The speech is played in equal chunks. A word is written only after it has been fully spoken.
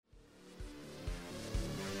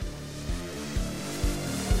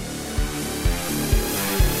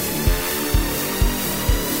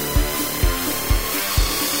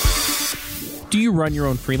you run your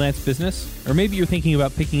own freelance business? Or maybe you're thinking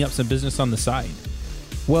about picking up some business on the side?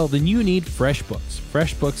 Well, then you need FreshBooks.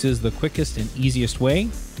 FreshBooks is the quickest and easiest way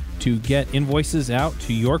to get invoices out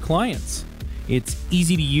to your clients. It's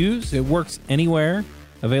easy to use. It works anywhere,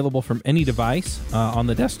 available from any device, on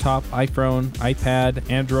the desktop, iPhone,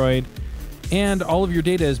 iPad, Android, and all of your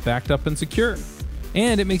data is backed up and secure.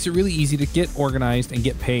 And it makes it really easy to get organized and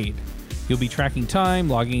get paid. You'll be tracking time,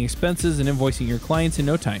 logging expenses, and invoicing your clients in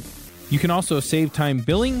no time. You can also save time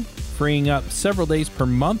billing, freeing up several days per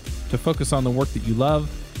month to focus on the work that you love,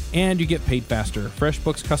 and you get paid faster.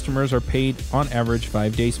 FreshBooks customers are paid on average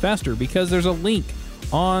 5 days faster because there's a link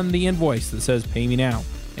on the invoice that says pay me now.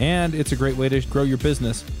 And it's a great way to grow your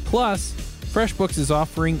business. Plus, FreshBooks is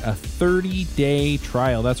offering a 30-day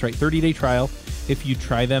trial. That's right, 30-day trial if you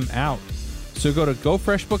try them out. So go to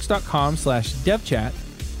gofreshbooks.com/devchat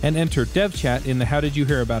and enter devchat in the How Did You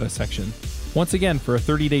Hear About Us section. Once again, for a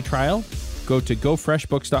 30-day trial, go to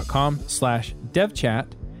gofreshbooks.com/devchat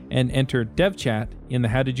and enter devchat in the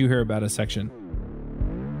How Did You Hear About Us section.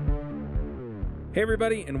 Hey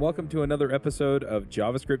everybody, and welcome to another episode of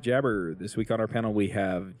JavaScript Jabber. This week on our panel we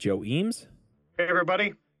have Joe Eames. Hey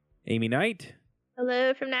everybody. Amy Knight.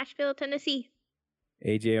 Hello from Nashville, Tennessee.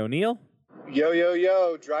 AJ O'Neill. Yo, yo,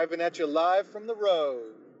 yo, driving at you live from the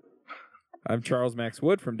road. I'm Charles Max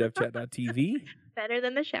Wood from devchat.tv. Better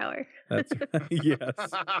than the shower. That's right. Yes.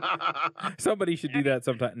 Somebody should do that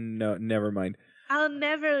sometime. No, never mind. He'll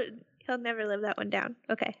never live that one down.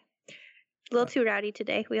 Okay. A little too rowdy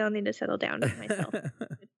today. We all need to settle down with myself.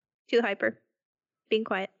 Too hyper. Being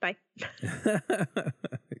quiet. Bye.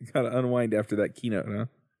 Gotta unwind after that keynote, huh?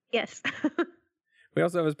 Yes. We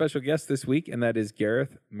also have a special guest this week, and that is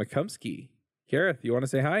Gareth McCumskey. Gareth, you want to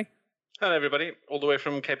say hi? Hello, everybody. All the way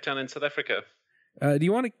from Cape Town in South Africa. Do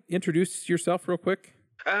you want to introduce yourself real quick?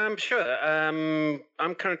 Sure.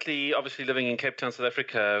 I'm currently obviously living in Cape Town, South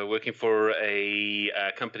Africa, working for a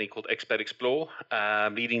company called Expat Explore,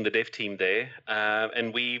 leading the dev team there.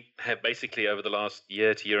 And we have basically over the last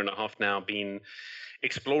year to year and a half now been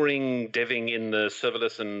exploring deving in the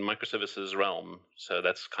serverless and microservices realm. So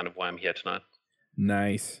that's kind of why I'm here tonight.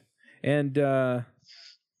 Nice. And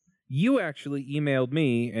you actually emailed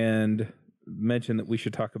me and mentioned that we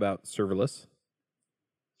should talk about serverless.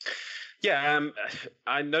 Yeah,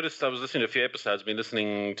 I noticed I was listening to a few episodes, been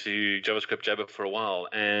listening to JavaScript Jabber for a while,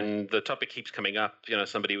 and the topic keeps coming up. You know,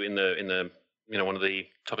 somebody in the one of the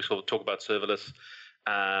topics will talk about serverless.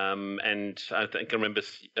 And I think I remember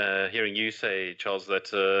hearing you say, Charles,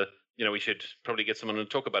 that we should probably get someone to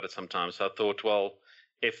talk about it sometime. So I thought, well,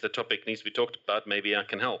 if the topic needs to be talked about, maybe I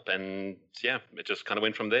can help. And yeah, it just kind of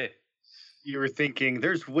went from there. You were thinking,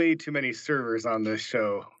 there's way too many servers on this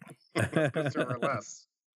show. Serverless.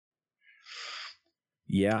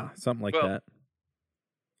 Yeah, something like that.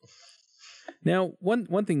 Now,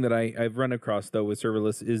 one thing that I've run across, though, with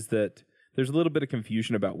serverless is that there's a little bit of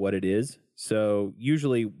confusion about what it is. So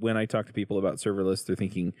usually when I talk to people about serverless, they're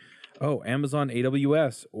thinking, oh, Amazon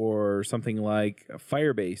AWS or something like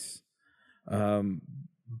Firebase.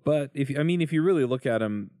 But if you really look at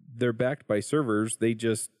them, they're backed by servers. They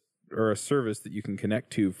just are a service that you can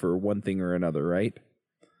connect to for one thing or another, right?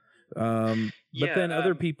 But then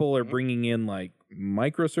other people are bringing in like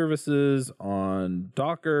microservices on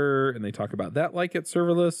Docker, and they talk about that like it's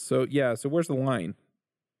serverless. So where's the line?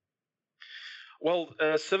 Well,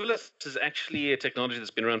 serverless is actually a technology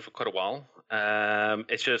that's been around for quite a while.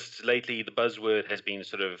 It's just lately the buzzword has been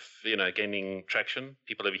sort of, gaining traction.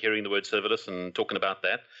 People are hearing the word serverless and talking about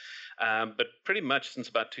that. But pretty much since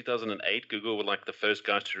about 2008, Google were like the first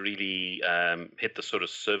guys to really hit the sort of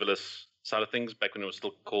serverless side of things, back when it was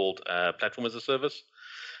still called Platform as a Service.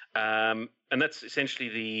 And that's essentially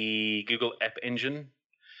the Google App Engine.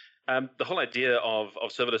 The whole idea of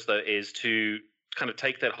serverless, though, is to kind of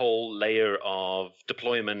take that whole layer of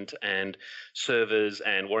deployment and servers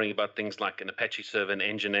and worrying about things like an Apache server and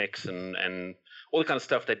Nginx and all the kind of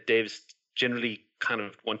stuff that devs generally kind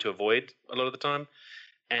of want to avoid a lot of the time,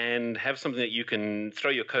 and have something that you can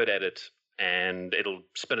throw your code at it and it'll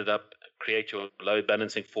spin it up, create your load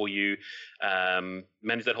balancing for you,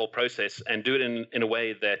 manage that whole process, and do it in a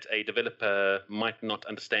way that a developer might not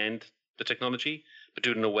understand the technology, but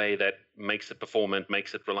do it in a way that makes it performant,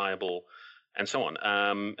 makes it reliable, and so on.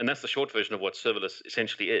 And that's the short version of what serverless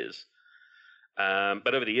essentially is.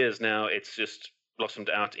 But over the years now, it's just blossomed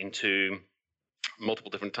out into multiple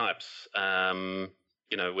different types.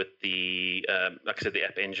 With the, like I said, the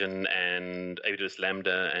App Engine and AWS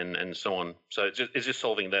Lambda and so on. So it's just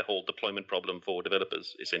solving that whole deployment problem for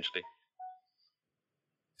developers, essentially.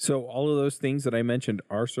 So all of those things that I mentioned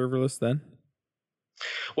are serverless then?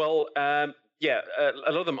 Well, Yeah,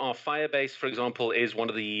 a lot of them are Firebase, for example, is one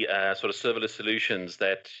of the sort of serverless solutions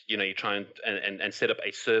that you try and set up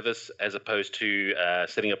a service as opposed to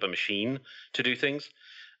setting up a machine to do things.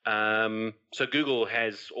 So Google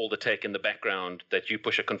has all the tech in the background that you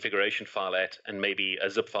push a configuration file at, and maybe a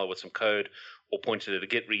zip file with some code, or point it at a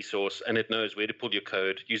Git resource, and it knows where to pull your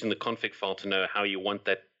code using the config file to know how you want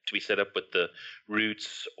that to be set up with the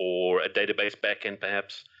roots or a database backend,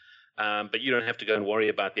 perhaps. But you don't have to go and worry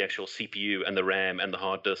about the actual CPU and the RAM and the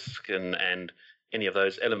hard disk and any of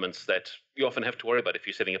those elements that you often have to worry about if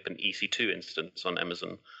you're setting up an EC2 instance on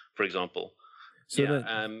Amazon, for example. So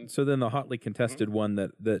then the hotly contested one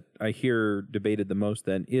that I hear debated the most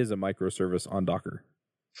then is a microservice on Docker.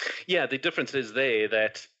 Yeah, the difference is there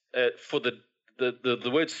that for the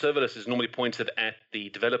word serverless is normally pointed at the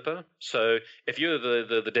developer. So if you're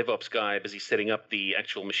the DevOps guy busy setting up the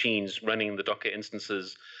actual machines, running the Docker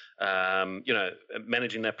instances,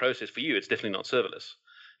 managing that process for you, it's definitely not serverless,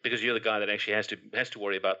 because you're the guy that actually has to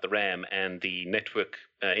worry about the RAM and the network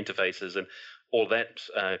interfaces and all that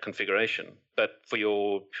configuration. But for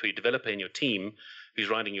your developer in your team who's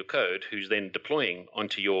writing your code, who's then deploying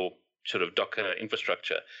onto your sort of Docker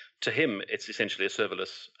infrastructure, to him, it's essentially a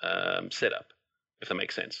serverless setup, if that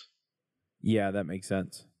makes sense. Yeah, that makes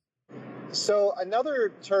sense. So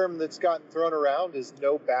another term that's gotten thrown around is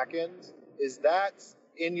no backend. Is that,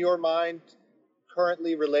 in your mind,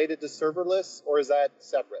 currently related to serverless, or is that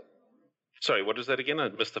separate? Sorry, what is that again? I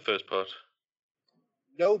missed the first part.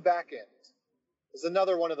 No backend is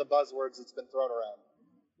another one of the buzzwords that's been thrown around.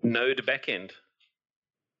 Node backend.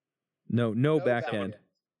 No backend.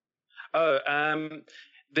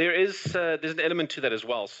 There's an element to that as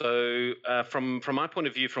well. So from my point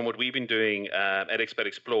of view, from what we've been doing at Expert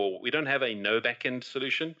Explore, we don't have a no backend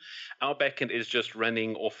solution. Our backend is just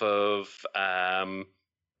running off of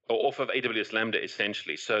AWS Lambda,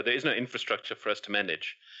 essentially. So there is no infrastructure for us to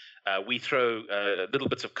manage. We throw little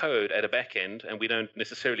bits of code at a backend, and we don't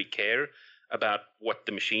necessarily care about what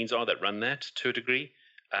the machines are that run that to a degree.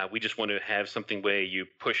 We just want to have something where you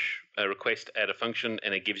push a request at a function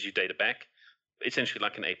and it gives you data back, essentially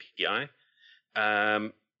like an API.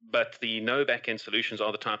 But the no backend solutions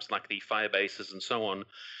are the types like the Firebases and so on.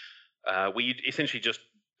 We essentially just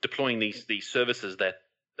deploying these services that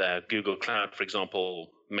Google Cloud, for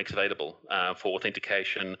example, makes available for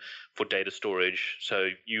authentication, for data storage. So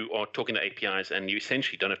you are talking to APIs, and you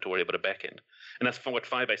essentially don't have to worry about a backend. And that's what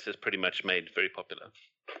Firebase has pretty much made very popular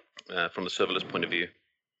from the serverless point of view.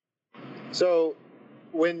 So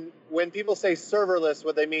when people say serverless,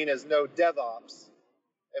 what they mean is no DevOps.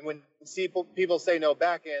 And when people say no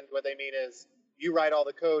backend, what they mean is you write all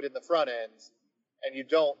the code in the front end, and you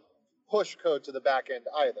don't push code to the back end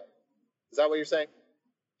either. Is that what you're saying?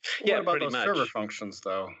 Yeah, what about pretty those much. server functions,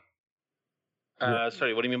 though?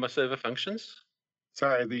 Sorry, what do you mean by server functions?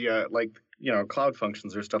 Sorry, the cloud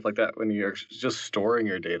functions or stuff like that when you're just storing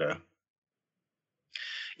your data.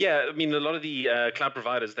 Yeah, I mean, a lot of the cloud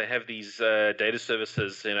providers, they have these data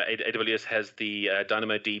services. AWS has the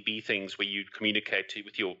DynamoDB things where you communicate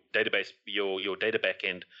with your database, your data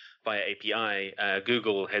backend via API.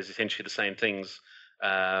 Google has essentially the same things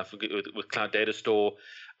with Cloud Data Store.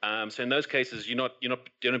 So in those cases, you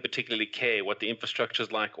don't particularly care what the infrastructure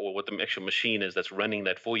is like or what the actual machine is that's running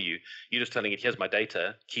that for you. You're just telling it, here's my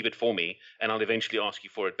data, keep it for me, and I'll eventually ask you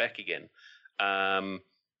for it back again.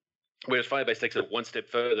 Whereas Firebase takes it one step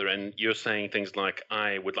further, and you're saying things like,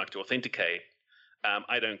 I would like to authenticate.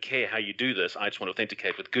 I don't care how you do this. I just want to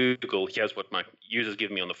authenticate with Google. Here's what my users give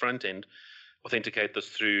me on the front end. Authenticate this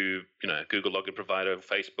through, Google Login Provider,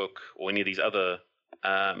 Facebook, or any of these other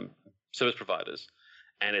service providers.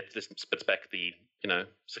 And it just spits back the,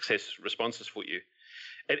 success responses for you.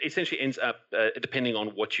 It essentially ends up, depending on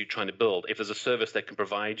what you're trying to build, if there's a service that can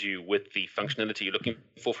provide you with the functionality you're looking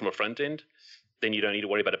for from a front end, then you don't need to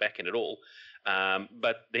worry about a back end at all.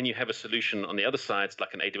 But then you have a solution on the other side,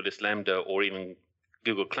 like an AWS Lambda or even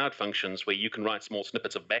Google Cloud Functions, where you can write small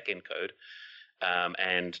snippets of back end code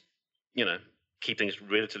and, keep things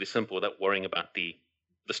relatively simple without worrying about the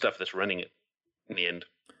stuff that's running it in the end.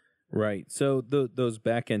 Right. So those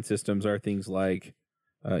back-end systems are things like,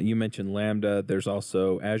 you mentioned Lambda. There's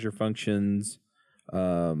also Azure Functions.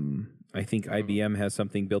 I think IBM has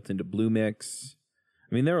something built into Bluemix.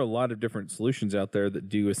 I mean, there are a lot of different solutions out there that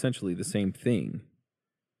do essentially the same thing.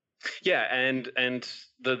 Yeah, and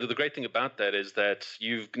the great thing about that is that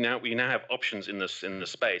we now have options in this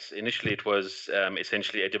space. Initially, it was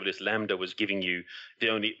essentially AWS Lambda was giving you the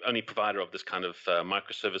only provider of this kind of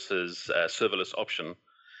microservices serverless option.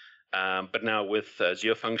 But now with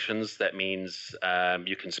Azure Functions, that means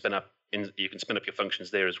you can spin up your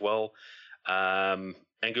functions there as well. and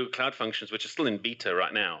Google Cloud Functions, which is still in beta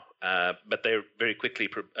right now, but they're very quickly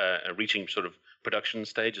reaching sort of production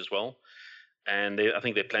stage as well. And I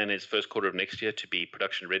think their plan is first quarter of next year to be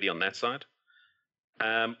production ready on that side.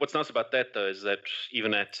 What's nice about that, though, is that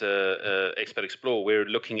even at Expat Explore, we're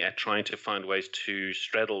looking at trying to find ways to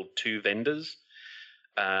straddle two vendors.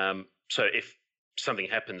 So if something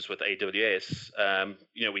happens with AWS,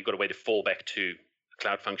 we've got a way to fall back to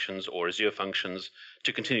Cloud Functions or Azure Functions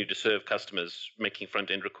to continue to serve customers making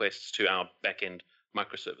front-end requests to our back-end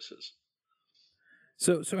microservices.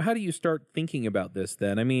 So how do you start thinking about this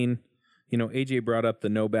then? I mean, AJ brought up the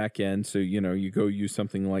no back-end, so, you go use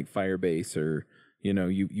something like Firebase, or,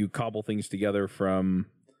 you cobble things together from,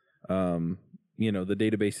 the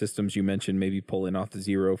database systems you mentioned, maybe pull in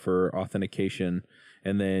Auth0 for authentication,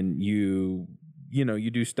 and then you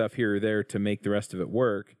do stuff here or there to make the rest of it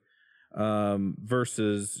work.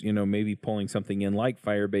 Versus, maybe pulling something in like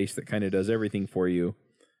Firebase that kind of does everything for you.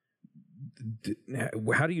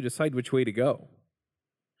 How do you decide which way to go?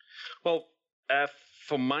 Well,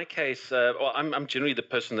 for my case, I'm generally the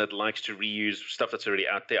person that likes to reuse stuff that's already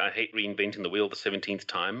out there. I hate reinventing the wheel the 17th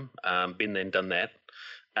time. Been there and done that.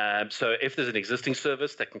 So if there's an existing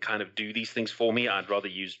service that can kind of do these things for me, I'd rather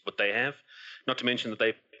use what they have. Not to mention that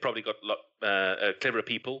they've probably got a lot cleverer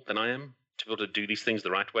people than I am to be able to do these things the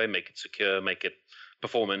right way, make it secure, make it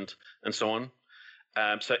performant, and so on.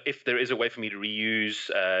 So if there is a way for me to reuse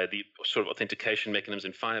the sort of authentication mechanisms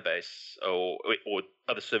in Firebase or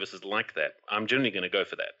other services like that, I'm generally going to go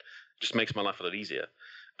for that. It just makes my life a lot easier.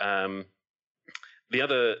 The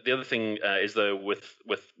other thing is, though,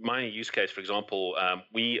 with my use case, for example,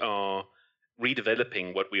 we are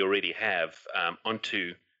redeveloping what we already have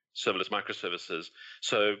onto serverless microservices.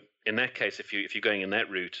 So in that case, if you're going in that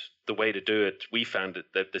route, the way to do it, we found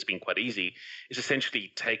that that's been quite easy, is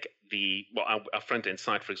essentially take our front-end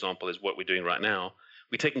site, for example, is what we're doing right now.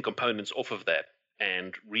 We're taking components off of that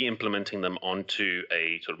and re-implementing them onto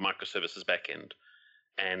a sort of microservices backend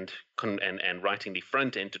and writing the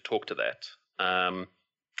front end to talk to that.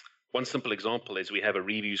 One simple example is we have a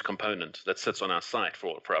reviews component that sits on our site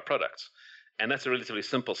for our products. And that's a relatively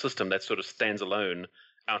simple system that sort of stands alone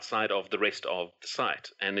outside of the rest of the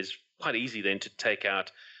site, and is quite easy then to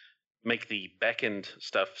make the backend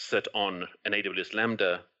stuff sit on an AWS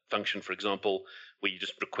Lambda function, for example, where you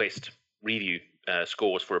just request review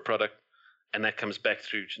scores for a product, and that comes back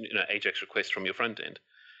through AJAX requests from your front end.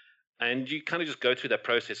 And you kind of just go through that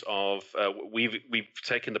process of we've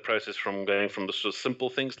taken the process from going from the sort of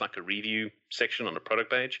simple things like a review section on a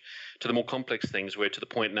product page to the more complex things, where to the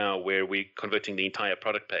point now where we're converting the entire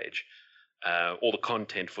product page, all the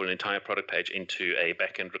content for an entire product page, into a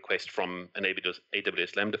backend request from an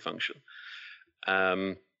AWS Lambda function.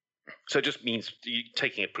 So it just means you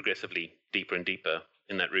taking it progressively deeper and deeper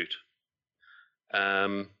in that route.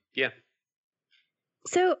 Yeah.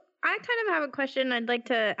 So I kind of have a question I'd like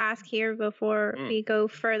to ask here before we go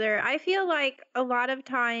further. I feel like a lot of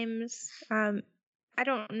times, I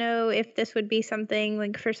don't know if this would be something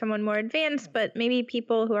like for someone more advanced, but maybe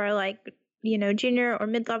people who are like, junior or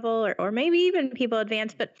mid-level, or maybe even people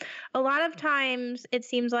advanced. But a lot of times it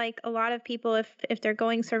seems like a lot of people, if they're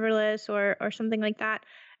going serverless or something like that,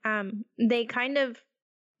 they kind of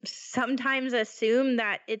sometimes assume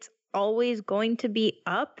that it's always going to be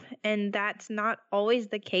up, and that's not always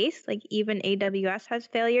the case. Like even AWS has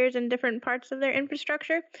failures in different parts of their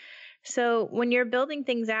infrastructure. So when you're building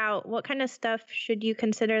things out, what kind of stuff should you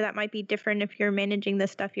consider that might be different if you're managing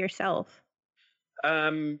this stuff yourself?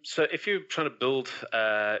 So if you're trying to build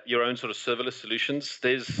your own sort of serverless solutions,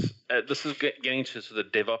 this is getting to sort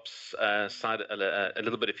of the DevOps side a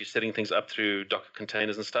little bit. If you're setting things up through Docker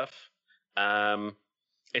containers and stuff,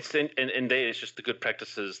 it's in there. It's just the good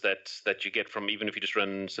practices that you get from, even if you just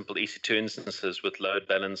run simple EC2 instances with load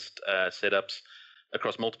balanced setups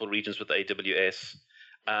across multiple regions with AWS.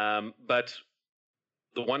 But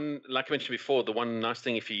the one, like I mentioned before, the one nice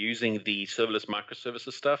thing if you're using the serverless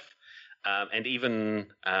microservices stuff, and even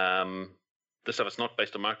the stuff that's not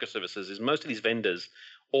based on microservices, is most of these vendors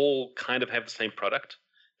all kind of have the same product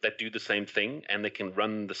that do the same thing, and they can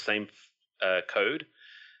run the same code.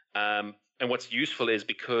 And what's useful is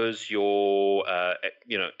because you're,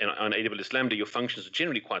 on AWS Lambda, your functions are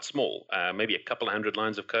generally quite small, maybe a couple of hundred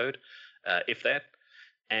lines of code, if that,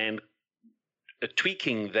 and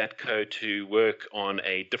tweaking that code to work on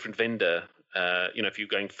a different vendor. If you're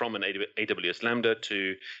going from an AWS Lambda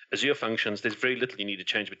to Azure Functions, there's very little you need to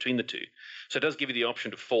change between the two. So it does give you the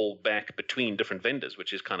option to fall back between different vendors,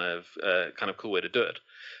 which is kind of cool way to do it.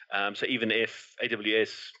 So even if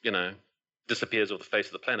AWS, disappears off the face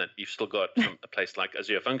of the planet, you've still got a place like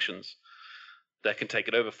Azure Functions that can take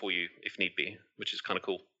it over for you if need be, which is kind of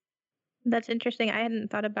cool. That's interesting. I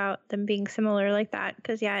hadn't thought about them being similar like that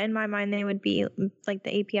because, yeah, in my mind, they would be like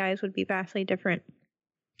the APIs would be vastly different.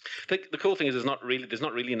 The cool thing is there's not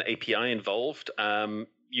really an API involved.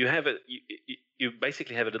 You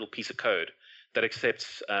basically have a little piece of code that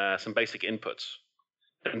accepts some basic inputs,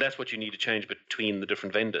 and that's what you need to change between the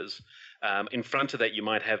different vendors. In front of that, you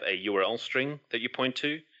might have a URL string that you point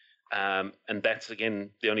to, and that's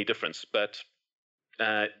again the only difference. But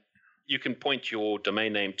you can point your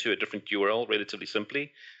domain name to a different URL relatively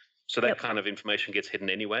simply, so that kind of information gets hidden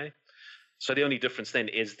anyway. So the only difference then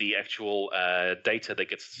is the actual data that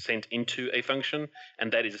gets sent into a function,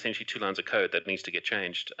 and that is essentially 2 lines of code that needs to get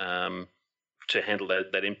changed to handle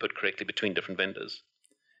that input correctly between different vendors.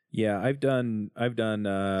 Yeah, I've done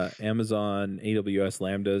Amazon AWS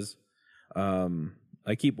Lambdas.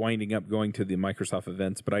 I keep winding up going to the Microsoft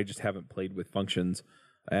events, but I just haven't played with functions,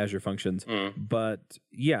 Azure functions. But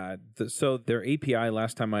yeah, so their API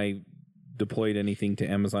last time I deployed anything to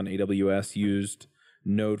Amazon AWS used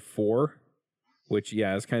Node 4, which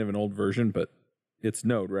is kind of an old version, but it's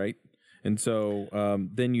Node, right? And so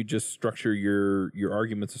then you just structure your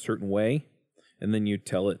arguments a certain way, and then you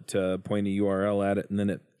tell it to point a URL at it, and then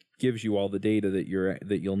it gives you all the data that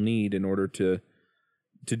you'll need in order to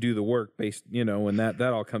do the work based, and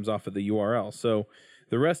that all comes off of the URL. So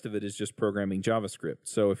the rest of it is just programming JavaScript.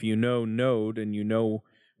 So if you know Node and you know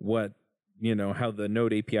what, how the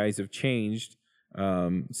Node APIs have changed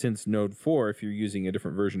since Node 4, if you're using a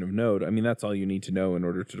different version of Node, I mean, that's all you need to know in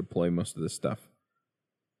order to deploy most of this stuff.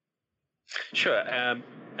 Sure.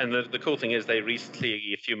 And the cool thing is they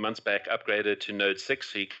recently, a few months back, upgraded to Node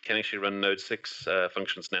 6, so you can actually run Node 6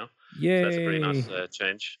 functions now. Yay. So that's a pretty nice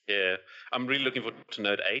change. Yeah. I'm really looking forward to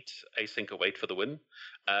Node 8, async await for the win.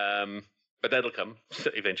 But that'll come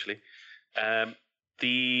eventually.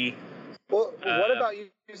 What about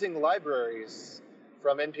using libraries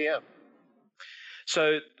from NPM?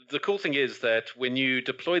 So the cool thing is that when you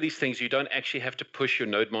deploy these things, you don't actually have to push your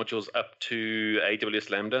node modules up to AWS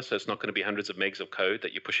Lambda. So it's not going to be hundreds of megs of code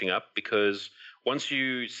that you're pushing up, because once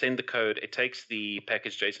you send the code, it takes the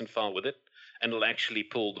package JSON file with it, and it'll actually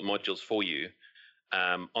pull the modules for you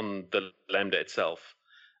on the Lambda itself.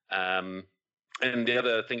 And the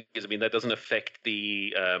other thing is, that doesn't affect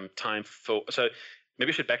the time for... So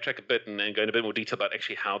maybe I should backtrack a bit and go in a bit more detail about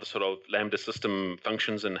actually how the sort of Lambda system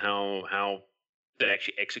functions and how they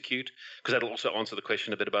actually execute, because that'll also answer the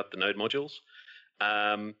question a bit about the node modules.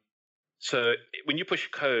 So when you push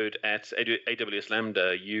code at AWS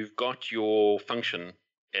Lambda, you've got your function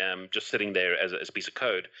just sitting there as a piece of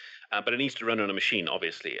code, but it needs to run on a machine.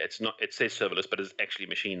 Obviously, it says serverless, but it's actually a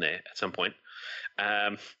machine there at some point.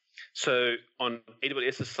 So on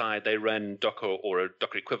AWS's side, they run Docker or a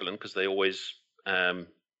Docker equivalent, because they always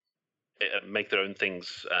make their own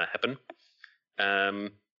things happen.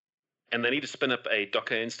 And they need to spin up a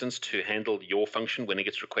Docker instance to handle your function when it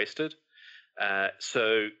gets requested.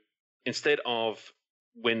 So instead of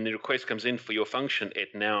when the request comes in for your function, it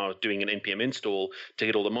now doing an npm install to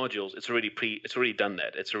get all the modules, it's already done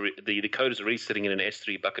that. The code is already sitting in an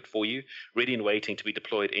S3 bucket for you, ready and waiting to be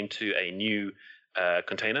deployed into a new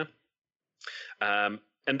container. And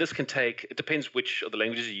this can take, it depends which of the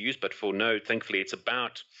languages you use, but for Node, thankfully, it's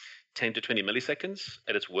about 10 to 20 milliseconds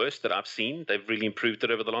at its worst that I've seen. They've really improved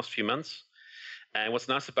it over the last few months. And what's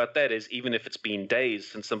nice about that is even if it's been days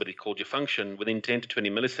since somebody called your function, within 10 to 20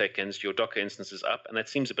 milliseconds, your Docker instance is up. And that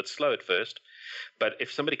seems a bit slow at first. But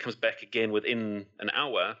if somebody comes back again within an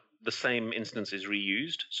hour, the same instance is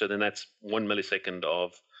reused. So then that's 1 millisecond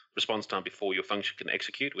of response time before your function can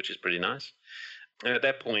execute, which is pretty nice. And at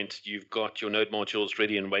that point, you've got your node modules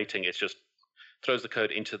ready and waiting. It just throws the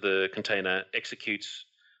code into the container, executes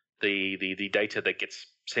the data that gets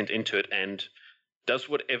sent into it, and does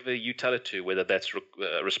whatever you tell it to, whether that's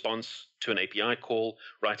a response to an API call,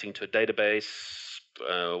 writing to a database,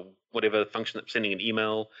 whatever function, sending an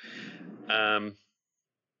email.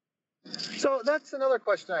 So that's another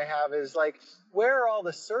question I have is, where are all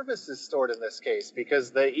the services stored in this case?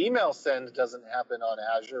 Because the email send doesn't happen on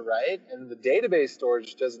Azure, right? And the database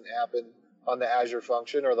storage doesn't happen on the Azure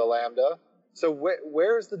function or the Lambda. So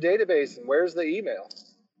where's the database and where's the email?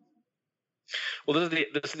 Well,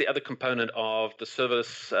 this is the other component of the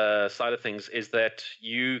serverless side of things, is that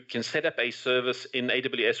you can set up a service in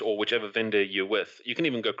AWS or whichever vendor you're with. You can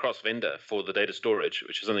even go cross-vendor for the data storage,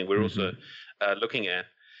 which is something we're also looking at.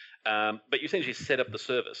 But you essentially set up the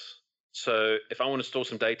service. So if I want to store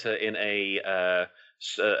some data in a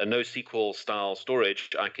NoSQL style storage,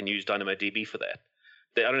 I can use DynamoDB for that.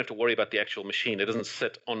 I don't have to worry about the actual machine. It doesn't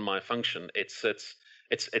sit on my function. It's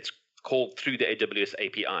called through the AWS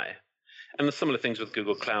API. And the similar things with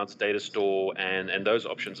Google Cloud's data store and those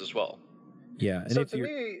options as well. Yeah. And so to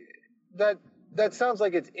me, that sounds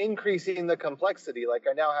like it's increasing the complexity. Like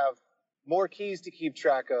I now have more keys to keep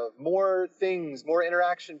track of, more things, more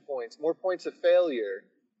interaction points, more points of failure.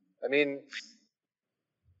 I mean,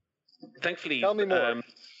 thankfully, tell me more.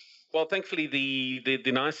 Well, thankfully,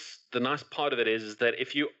 the nice part of it is that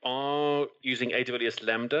if you are using AWS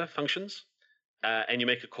Lambda functions and you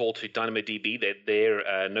make a call to DynamoDB, their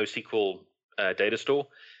NoSQL data store,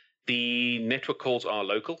 the network calls are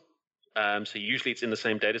local. So usually it's in the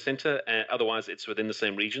same data center. Otherwise, it's within the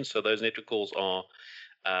same region. So those network calls are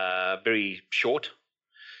very short.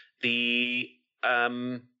 The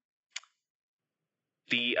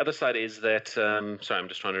other side is that sorry, I'm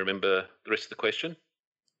just trying to remember the rest of the question.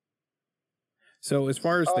 So as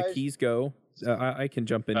far as the keys go, I can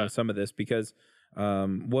jump in with some of this because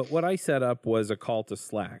what I set up was a call to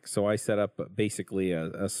Slack. So I set up basically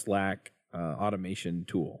a Slack automation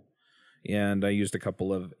tool, and I used a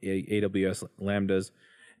couple of AWS Lambdas,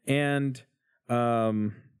 and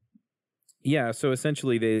yeah. So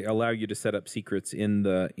essentially, they allow you to set up secrets in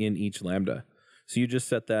each Lambda. So you just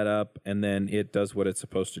set that up, and then it does what it's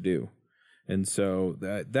supposed to do, and so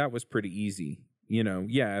that was pretty easy. You know,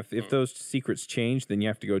 yeah. If those secrets change, then you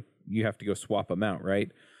have to go swap them out,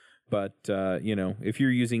 right? But you know, if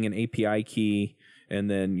you're using an API key and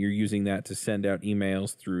then you're using that to send out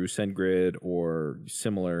emails through SendGrid or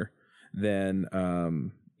similar, then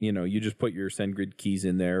you know, you just put your SendGrid keys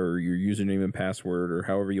in there or your username and password or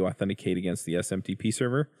however you authenticate against the SMTP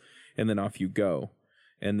server, and then off you go.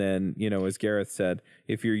 And then, you know, as Gareth said,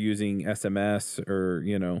 if you're using SMS or,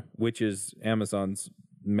 you know, which is Amazon's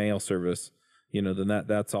mail service, you know, then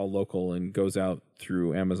that's all local and goes out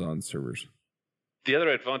through Amazon servers. The other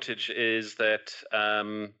advantage is that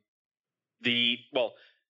to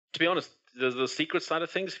be honest, the secret side of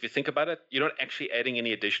things, if you think about it, you're not actually adding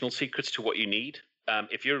any additional secrets to what you need.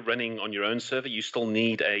 If you're running on your own server, you still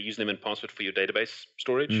need a username and password for your database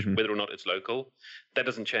storage, whether or not it's local. That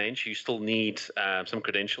doesn't change. You still need some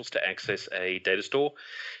credentials to access a data store.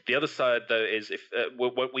 The other side, though, is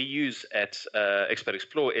what we use at Expert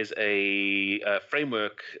Explore is a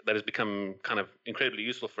framework that has become kind of incredibly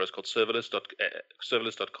useful for us called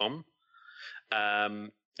serverless.com.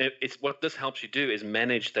 It's what this helps you do is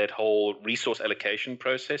manage that whole resource allocation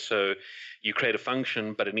process. So you create a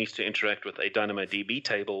function, but it needs to interact with a DynamoDB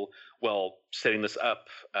table. Well, setting this up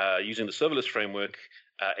using the serverless framework,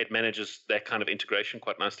 it manages that kind of integration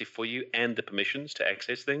quite nicely for you and the permissions to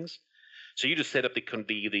access things. So you just set up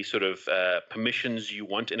the sort of permissions you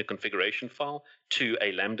want in a configuration file to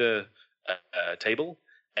a Lambda table.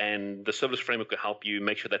 And the serverless framework will help you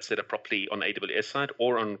make sure that's set up properly on the AWS side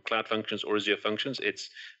or on Cloud Functions or Azure Functions. It's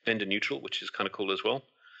vendor neutral, which is kind of cool as well.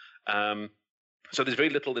 So there's very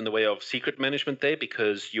little in the way of secret management there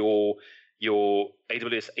because your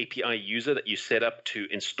AWS API user that you set up to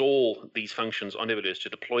install these functions on AWS to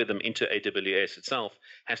deploy them into AWS itself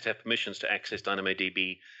has to have permissions to access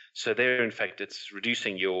DynamoDB. So there, in fact, it's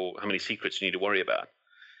reducing how many secrets you need to worry about.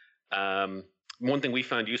 One thing we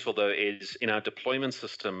found useful, though, is in our deployment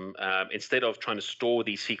system, instead of trying to store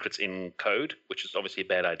these secrets in code, which is obviously a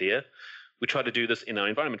bad idea, we try to do this in our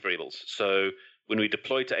environment variables. So when we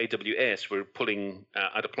deploy to AWS, we're pulling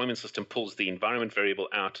our deployment system pulls the environment variable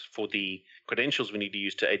out for the credentials we need to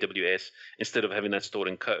use to AWS instead of having that stored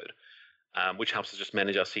in code, which helps us just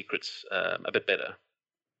manage our secrets a bit better.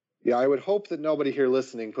 Yeah, I would hope that nobody here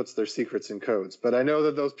listening puts their secrets in codes, but I know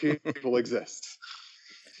that those people exist.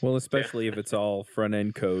 Well, especially if it's all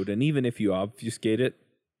front-end code, and even if you obfuscate it,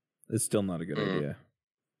 it's still not a good idea.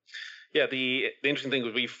 Yeah, the interesting thing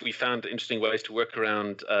was we found interesting ways to work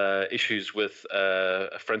around issues with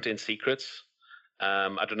front-end secrets.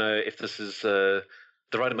 I don't know if this is the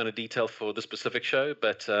right amount of detail for the specific show,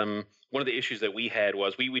 but one of the issues that we had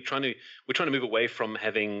was we're trying to move away from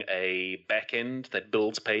having a back end that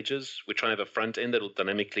builds pages. We're trying to have a front end that will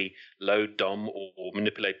dynamically load DOM or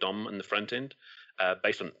manipulate DOM in the front end.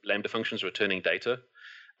 Based on Lambda functions returning data.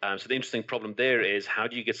 So the interesting problem there is how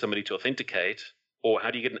do you get somebody to authenticate or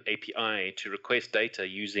how do you get an API to request data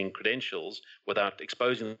using credentials without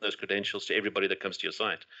exposing those credentials to everybody that comes to your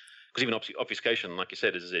site? Because even obfuscation, like you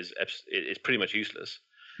said, is pretty much useless.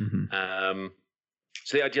 So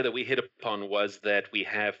the idea that we hit upon was that we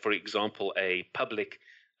have, for example, a public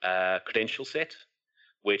credential set,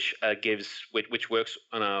 which works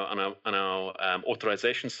on our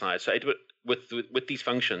authorization side. So with these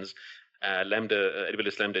functions,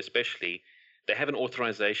 AWS Lambda especially, they have an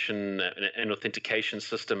authorization and authentication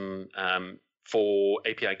system for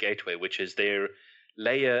API Gateway, which is their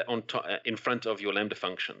layer in front of your Lambda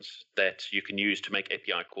functions that you can use to make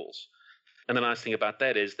API calls. And the nice thing about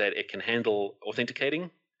that is that it can handle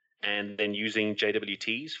authenticating and then using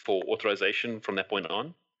JWTs for authorization from that point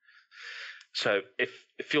on. So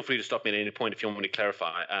feel free to stop me at any point if you want me to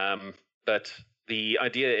clarify. But the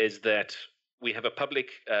idea is that we have a public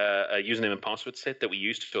a username and password set that we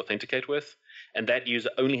use to authenticate with, and that user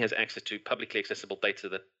only has access to publicly accessible data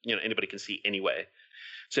that anybody can see anyway.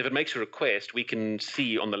 So if it makes a request, we can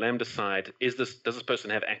see on the Lambda side, does this person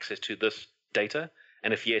have access to this data?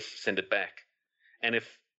 And if yes, send it back. And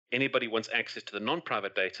if anybody wants access to the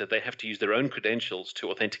non-private data, they have to use their own credentials to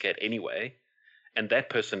authenticate anyway. And that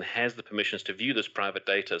person has the permissions to view this private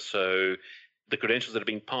data. So the credentials that are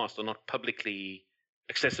being passed are not publicly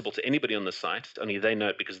accessible to anybody on the site. Only they know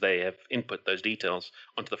it because they have input those details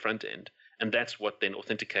onto the front end. And that's what then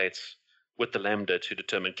authenticates with the Lambda to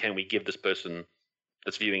determine, can we give this person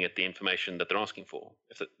that's viewing it the information that they're asking for,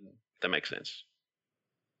 if that makes sense.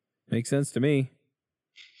 Makes sense to me.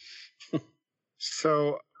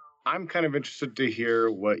 So I'm kind of interested to hear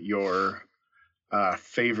what your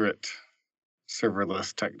favorite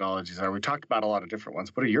serverless technologies are. We talked about a lot of different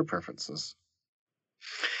ones. What are your preferences?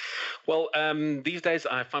 Well, these days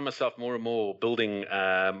I find myself more and more building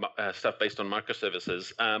stuff based on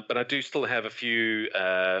microservices, but I do still have a few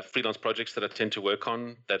freelance projects that I tend to work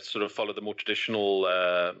on that sort of follow the more traditional,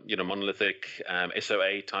 monolithic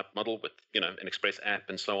SOA type model with, an Express app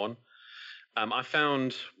and so on. I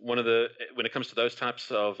found when it comes to those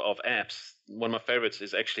types of apps, one of my favorites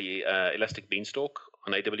is actually Elastic Beanstalk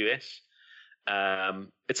on AWS.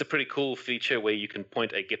 It's a pretty cool feature where you can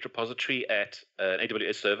point a Git repository at an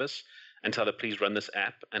AWS service and tell it, please run this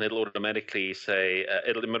app, and it'll automatically say,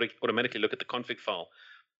 automatically look at the config file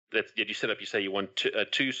that you set up. You say you want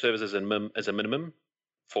two services as a minimum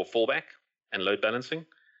for fallback and load balancing,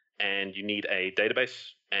 and you need a database,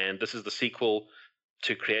 and this is the SQL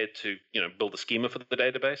to build the schema for the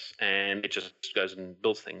database, and it just goes and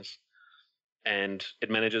builds things. And it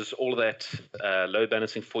manages all of that load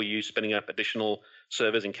balancing for you, spinning up additional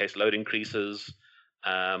servers in case load increases.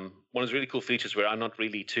 One of those really cool features where I'm not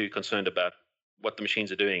really too concerned about what the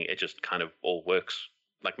machines are doing. It just kind of all works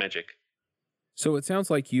like magic. So it sounds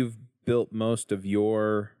like you've built most of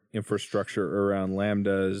your infrastructure around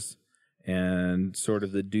Lambdas and sort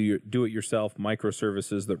of the do-it-yourself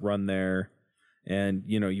microservices that run there. And,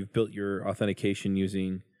 you've built your authentication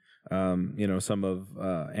using some of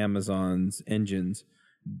Amazon's engines.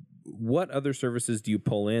 What other services do you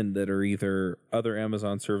pull in that are either other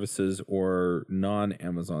Amazon services or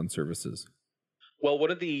non-Amazon services? Well, one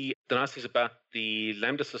of the nice things about the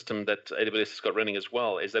Lambda system that AWS has got running as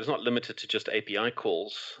well is that it's not limited to just API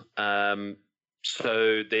calls.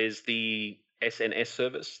 So there's the SNS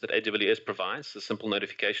service that AWS provides, the simple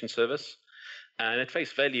notification service. And at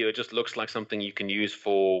face value, it just looks like something you can use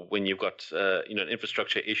for when you've got an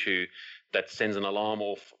infrastructure issue that sends an alarm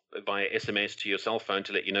off via SMS to your cell phone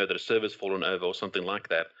to let you know that a server's fallen over or something like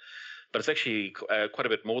that. But it's actually quite a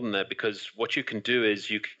bit more than that, because what you can do is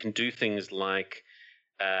you can do things like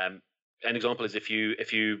an example is if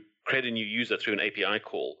you create a new user through an API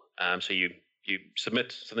call. So you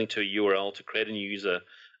submit something to a URL to create a new user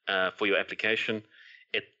for your application.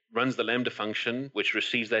 Runs the Lambda function, which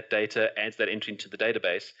receives that data, adds that entry into the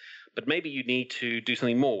database. But maybe you need to do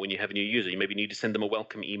something more when you have a new user. You maybe need to send them a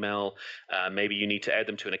welcome email. Maybe you need to add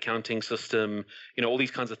them to an accounting system. All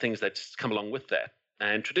these kinds of things that come along with that.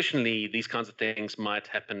 And traditionally, these kinds of things might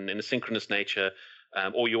happen in a synchronous nature,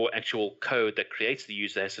 or your actual code that creates the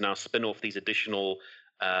user has to now spin off these additional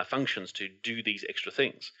functions to do these extra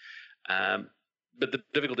things. But the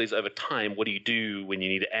difficulty is over time, what do you do when you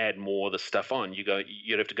need to add more of the stuff on?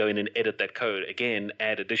 You'd have to go in and edit that code again,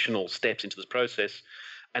 add additional steps into this process,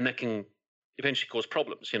 and that can eventually cause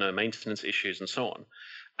problems, maintenance issues and so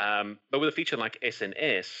on. But with a feature like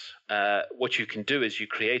SNS, what you can do is you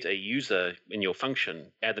create a user in your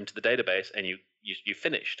function, add them to the database, and you're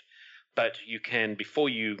finished. But you can, before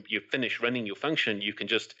you finish running your function, you can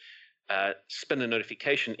just spin a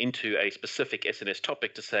notification into a specific SNS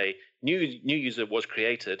topic to say, new user was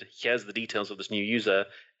created, here's the details of this new user,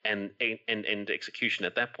 and end execution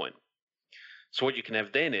at that point. So what you can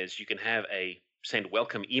have then is you can have a send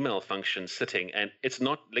welcome email function sitting, and it's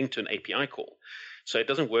not linked to an API call. So it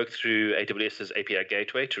doesn't work through AWS's API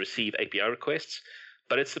gateway to receive API requests,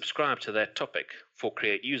 but it's subscribed to that topic for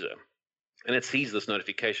create user. And it sees this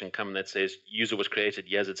notification come that says user was created,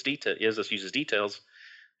 here's this user's details,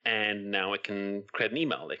 and now it can create an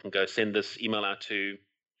email. It can go send this email out to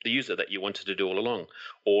the user that you wanted to do all along,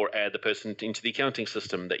 or add the person into the accounting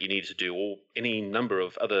system that you needed to do, or any number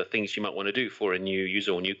of other things you might want to do for a new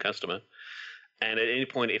user or new customer. And at any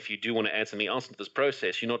point, if you do want to add something else into this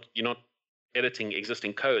process, you're not editing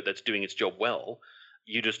existing code that's doing its job well.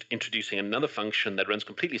 You're just introducing another function that runs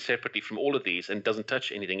completely separately from all of these and doesn't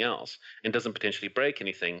touch anything else and doesn't potentially break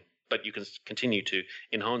anything, but you can continue to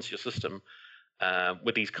enhance your system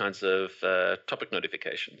with these kinds of topic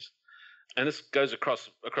notifications. And this goes across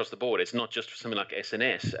the board. It's not just for something like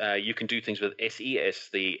SNS. You can do things with SES,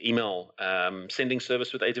 the email sending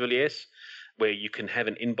service with AWS, where you can have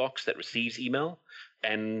an inbox that receives email.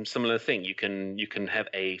 And similar thing, you can have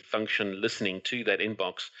a function listening to that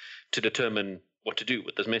inbox to determine what to do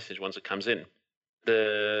with this message once it comes in.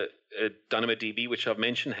 The DynamoDB, which I've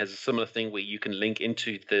mentioned, has a similar thing where you can link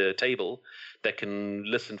into the table that can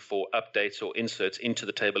listen for updates or inserts into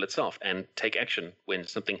the table itself and take action when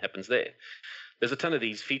something happens there. There's a ton of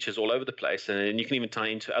these features all over the place, and you can even tie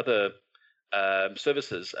into other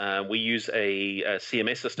services. We use a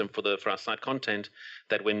CMS system for our site content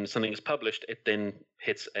that when something is published, it then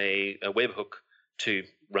hits a webhook to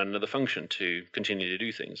run another function to continue to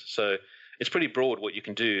do things. So it's pretty broad what you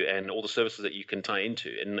can do and all the services that you can tie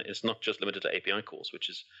into. And it's not just limited to API calls, which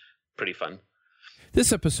is pretty fun.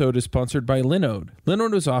 This episode is sponsored by Linode.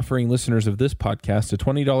 Linode is offering listeners of this podcast a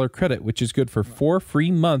 $20 credit, which is good for 4 free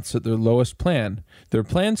months at their lowest plan. Their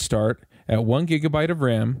plans start at 1 gigabyte of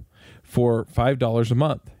RAM for $5 a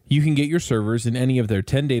month. You can get your servers in any of their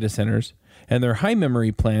 10 data centers, and their high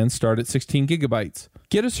memory plans start at 16 gigabytes.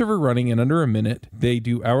 Get a server running in under a minute. They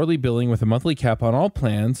do hourly billing with a monthly cap on all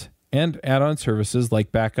plans, and add-on services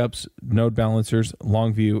like backups, node balancers,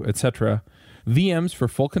 Longview, etc. VMs for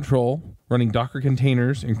full control, running Docker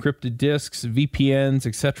containers, encrypted disks, VPNs,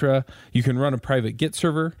 etc. You can run a private Git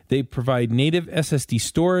server. They provide native SSD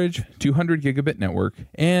storage, 200 gigabit network,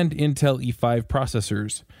 and Intel E5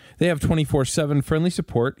 processors. They have 24/7 friendly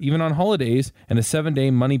support, even on holidays, and a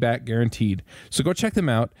 7-day money-back guaranteed. So go check them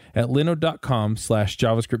out at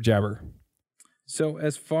linode.com/JavaScriptJabber. So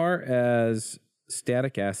as far as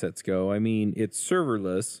static assets go, I mean, it's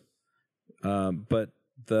serverless, but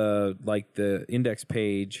the index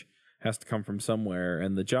page has to come from somewhere,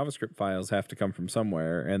 and the JavaScript files have to come from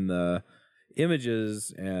somewhere, and the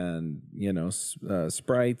images and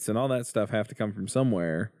sprites and all that stuff have to come from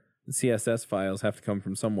somewhere. The CSS files have to come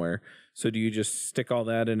from somewhere. So do you just stick all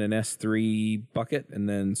that in an S3 bucket and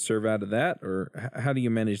then serve out of that, or how do you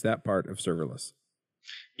manage that part of serverless?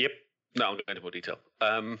 Yep. No, I'll go into more detail.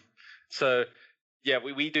 So yeah,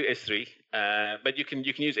 we do S3, but you can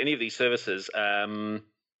use any of these services.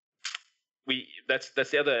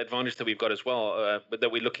 That's the other advantage that we've got as well,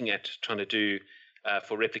 that we're looking at trying to do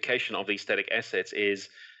for replication of these static assets is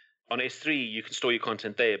on S3 you can store your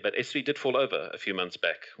content there, but S3 did fall over a few months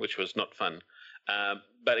back, which was not fun.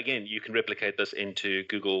 But again, you can replicate this into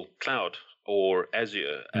Google Cloud or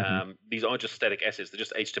Azure. These are just static assets. They're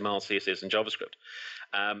just HTML, CSS, and JavaScript.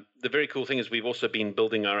 The very cool thing is we've also been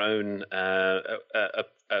building our own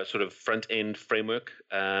sort of front-end framework,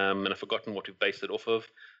 and I've forgotten what we've based it off of.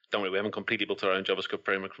 Don't worry, we haven't completely built our own JavaScript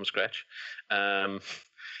framework from scratch.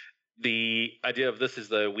 The idea of this is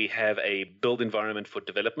that we have a build environment for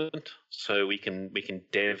development, so we can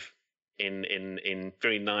dev in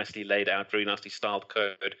very nicely laid out, very nicely styled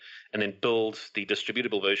code, and then build the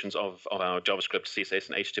distributable versions of our JavaScript, CSS,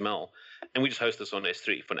 and HTML. And we just host this on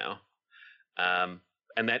S3 for now.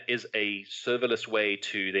 And that is a serverless way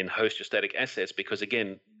to then host your static assets, because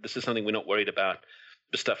again, this is something we're not worried about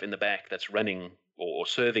the stuff in the back that's running or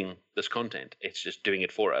serving this content. It's just doing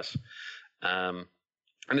it for us. And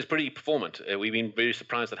it's pretty performant. We've been very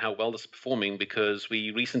surprised at how well this is performing, because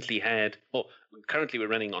we recently currently we're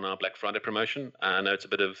running on our Black Friday promotion. I know it's a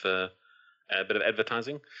bit of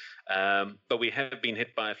advertising, but we have been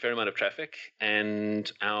hit by a fair amount of traffic,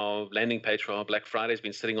 and our landing page for our Black Friday has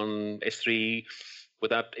been sitting on S3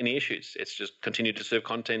 without any issues. It's just continued to serve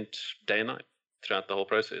content day and night throughout the whole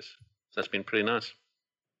process. So that's been pretty nice.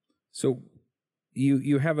 So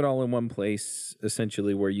you have it all in one place,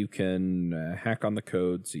 essentially, where you can hack on the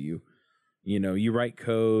code. So you write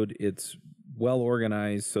code. It's well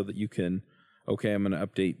organized so that you can, okay, I'm going to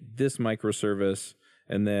update this microservice,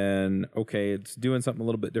 and then, okay, it's doing something a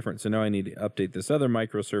little bit different. So now I need to update this other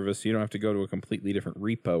microservice. So you don't have to go to a completely different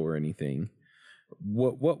repo or anything.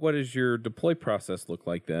 What does your deploy process look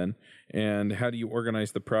like then? And how do you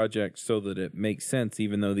organize the project so that it makes sense,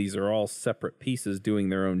 even though these are all separate pieces doing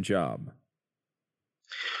their own job?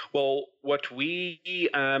 Well, what we're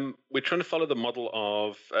trying to follow the model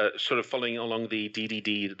of sort of following along the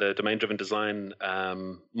DDD, the domain-driven design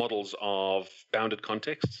models of bounded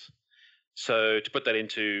contexts. So to put that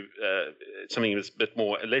into something that's a bit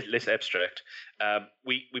more less abstract,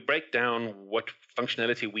 we break down what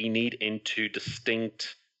functionality we need into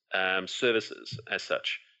distinct services as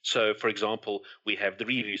such. So, for example, we have the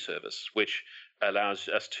review service, which allows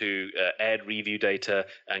us to add review data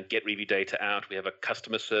and get review data out. We have a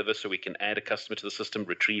customer service, so we can add a customer to the system,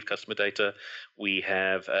 retrieve customer data. We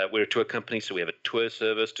have we're a tour company, so we have a tour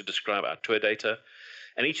service to describe our tour data.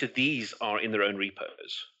 And each of these are in their own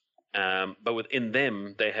repos. But within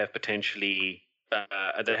them, they have potentially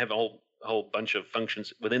they have a whole bunch of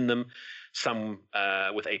functions within them. Some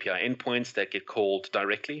with API endpoints that get called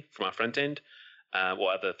directly from our front end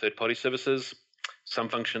or other third-party services. Some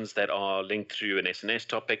functions that are linked through an SNS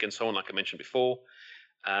topic and so on, like I mentioned before.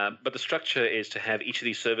 But the structure is to have each of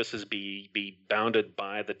these services be bounded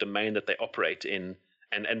by the domain that they operate in,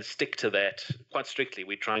 and stick to that quite strictly.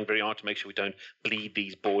 We're trying very hard to make sure we don't bleed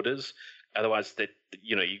these borders. Otherwise, that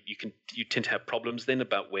you tend to have problems then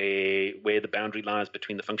about where the boundary lies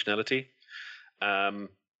between the functionality.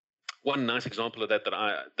 One nice example of that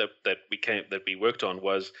that we worked on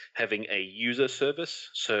was having a user service.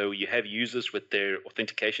 So you have users with their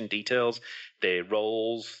authentication details, their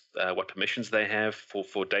roles, what permissions they have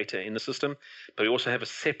for data in the system. But we also have a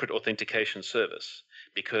separate authentication service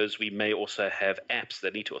because we may also have apps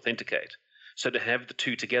that need to authenticate. So to have the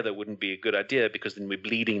two together wouldn't be a good idea because then we're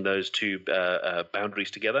bleeding those two boundaries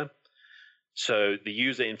together. So the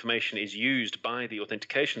user information is used by the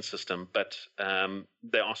authentication system, but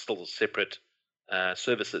they are still separate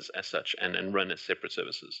services as such and run as separate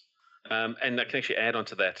services. And I can actually add on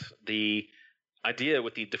to that the idea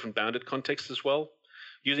with the different bounded contexts as well.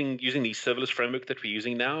 Using the serverless framework that we're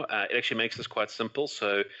using now, it actually makes this quite simple.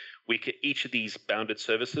 So each of these bounded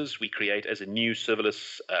services we create as a new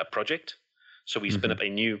serverless project. So we spin up a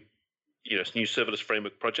new serverless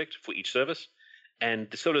framework project for each service. And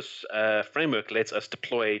the serverless framework lets us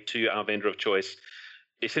deploy to our vendor of choice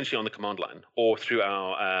essentially on the command line or through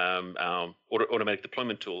our automatic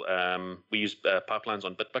deployment tool. We use pipelines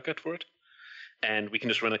on Bitbucket for it. And we can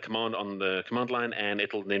just run a command on the command line, and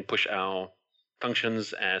it'll then push our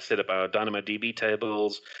functions, set up our DynamoDB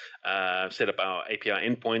tables, set up our API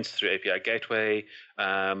endpoints through API Gateway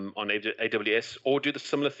on AWS, or do the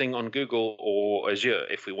similar thing on Google or Azure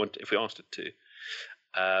if we asked it to.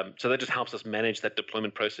 So that just helps us manage that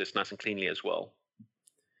deployment process nice and cleanly as well.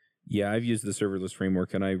 Yeah, I've used the serverless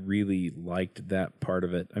framework, and I really liked that part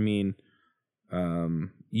of it. I mean,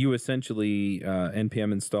 you essentially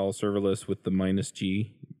npm install serverless with the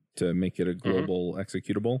 -G to make it a global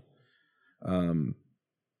executable.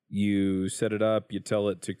 You set it up, you tell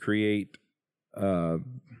it to create a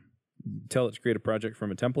project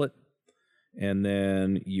from a template, and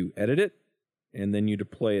then you edit it, and then you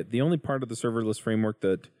deploy it. The only part of the serverless framework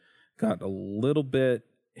that got a little bit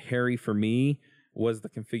hairy for me was the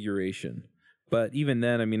configuration. But even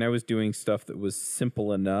then, I mean, I was doing stuff that was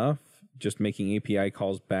simple enough, just making API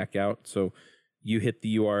calls back out. So you hit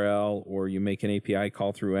the URL or you make an API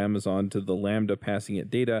call through Amazon to the Lambda passing it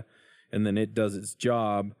data, and then it does its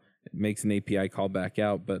job. It makes an API call back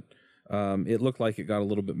out, but it looked like it got a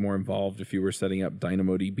little bit more involved if you were setting up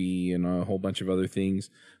DynamoDB and a whole bunch of other things.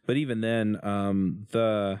 But even then,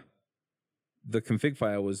 the config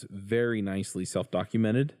file was very nicely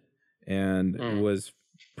self-documented and was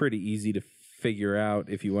pretty easy to figure out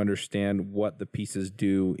if you understand what the pieces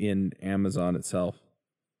do in Amazon itself.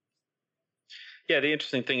 Yeah, the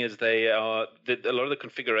interesting thing is a lot of the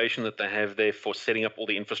configuration that they have there for setting up all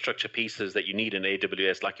the infrastructure pieces that you need in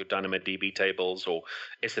AWS, like your DynamoDB tables or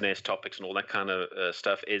SNS topics and all that kind of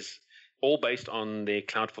stuff, is all based on the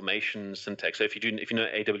CloudFormation syntax. So if you know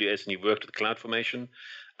AWS and you've worked with CloudFormation,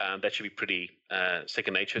 that should be pretty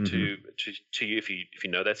second nature to you if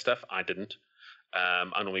you know that stuff. I didn't.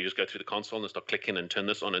 I normally just go through the console and start clicking and turn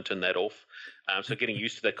this on and turn that off. So getting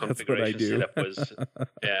used to that configuration setup was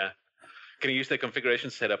Getting used to that configuration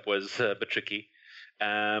setup was a bit tricky.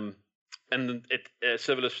 And the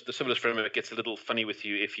serverless framework gets a little funny with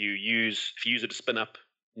you if you use it to spin up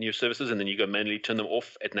new services and then you go manually turn them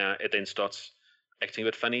off. It then starts acting a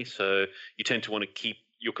bit funny. So you tend to want to keep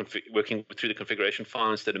your working through the configuration file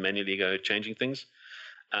instead of manually go changing things.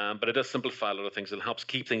 But it does simplify a lot of things. It helps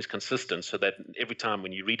keep things consistent so that every time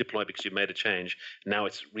when you redeploy because you've made a change, now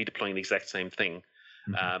it's redeploying the exact same thing.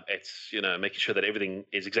 It's making sure that everything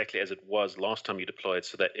is exactly as it was last time you deployed,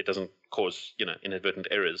 so that it doesn't cause inadvertent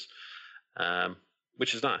errors,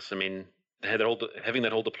 which is nice. I mean, having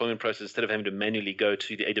that whole deployment process instead of having to manually go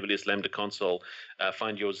to the AWS Lambda console,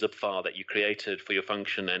 find your zip file that you created for your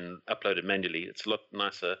function and upload it manually. It's a lot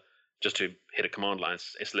nicer just to hit a command line,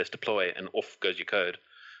 SLS deploy, and off goes your code,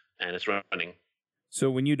 and it's running. So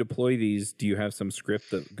when you deploy these, do you have some script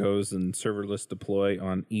that goes and serverless deploy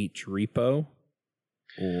on each repo?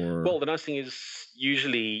 Well, the nice thing is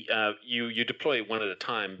usually you deploy one at a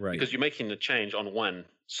time, right? Because you're making the change on one.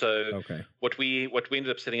 So what we ended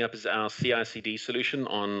up setting up is our CI/CD solution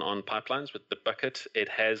on pipelines with Bitbucket. It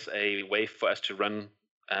has a way for us to run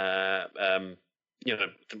run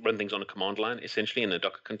things on a command line, essentially in a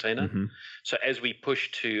Docker container. So as we push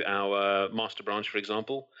to our master branch, for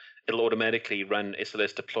example, it'll automatically run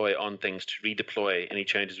SLS deploy on things to redeploy any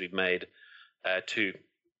changes we've made to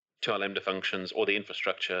our Lambda functions or the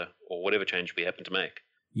infrastructure or whatever change we happen to make.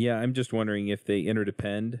 Yeah, I'm just wondering if they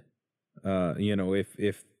interdepend.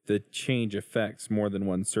 If the change affects more than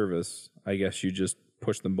one service, I guess you just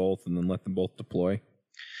push them both and then let them both deploy.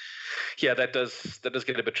 Yeah, that does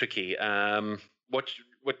get a bit tricky. What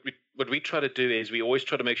we try to do is we always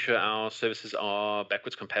try to make sure our services are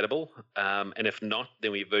backwards compatible, and if not,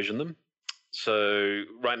 then we version them. So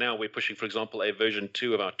right now we're pushing, for example, a version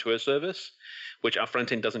 2 of our tour service, which our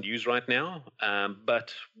front end doesn't use right now.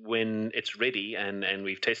 But when it's ready and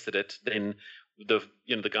we've tested it, then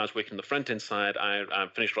the guys working on the front end side, I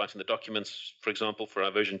finished writing the documents, for example, for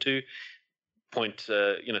our version 2.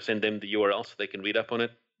 Send them the URL so they can read up on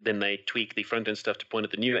it. Then they tweak the front end stuff to point at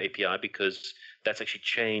the new API because that's actually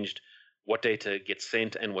changed what data gets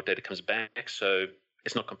sent and what data comes back. So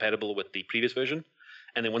it's not compatible with the previous version.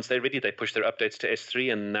 And then once they're ready, they push their updates to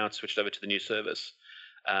S3, and now it's switched over to the new service.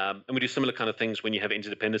 And we do similar kind of things when you have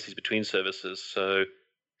interdependencies between services. So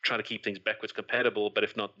try to keep things backwards compatible, but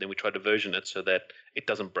if not, then we try to version it so that it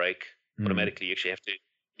doesn't break automatically. You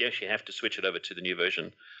actually have to switch it over to the new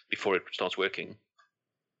version before it starts working.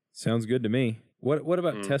 Sounds good to me. What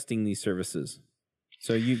about testing these services?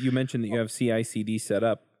 So you mentioned that you have CI/CD set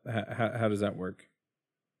up. How does that work?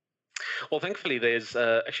 Well, thankfully, there's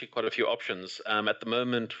actually quite a few options. At the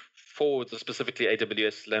moment, for the specifically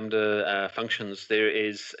AWS Lambda functions, there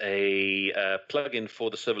is a plugin for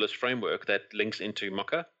the serverless framework that links into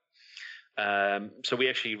Mocha. So we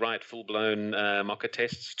actually write full-blown Mocha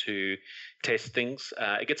tests to test things.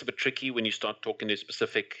 It gets a bit tricky when you start talking to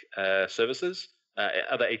specific services,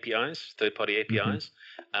 other APIs, third-party APIs.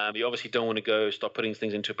 You obviously don't want to go start putting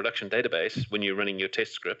things into a production database when you're running your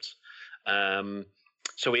test scripts.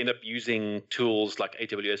 So we end up using tools like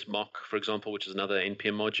AWS Mock, for example, which is another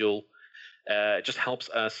NPM module. It just helps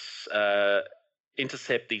us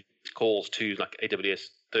intercept these calls to like AWS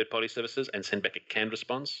third-party services and send back a canned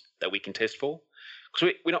response that we can test for.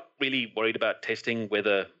 Because we're not really worried about testing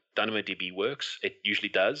whether DynamoDB works. It usually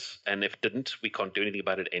does. And if it didn't, we can't do anything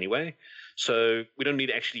about it anyway. So we don't need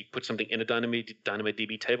to actually put something in a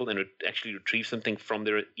DynamoDB table and actually retrieve something from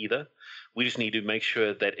there either. We just need to make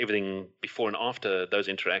sure that everything before and after those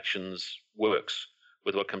interactions works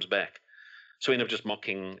with what comes back. So we end up just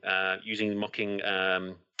using mocking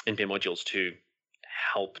NPM modules to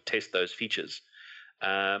help test those features.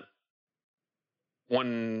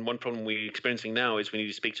 One problem we're experiencing now is we need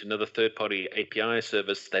to speak to another third-party API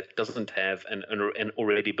service that doesn't have an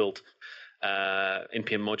already built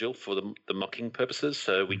NPM module for the mocking purposes.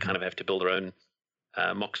 So we kind of have to build our own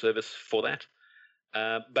mock service for that.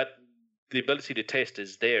 But the ability to test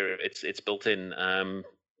is there. It's built in.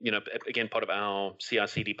 Again, part of our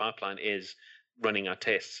CI/CD pipeline is running our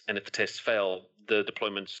tests. And if the tests fail, the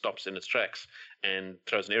deployment stops in its tracks and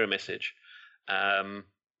throws an error message.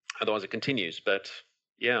 Otherwise, it continues. But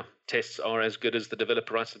yeah, tests are as good as the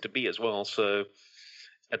developer writes them to be as well. So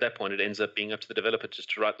at that point, it ends up being up to the developer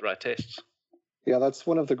just to write the right tests. Yeah, that's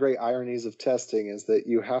one of the great ironies of testing is that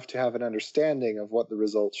you have to have an understanding of what the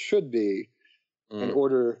results should be in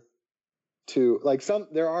order to,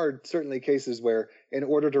 there are certainly cases where in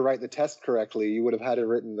order to write the test correctly, you would have had it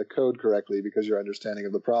written the code correctly because your understanding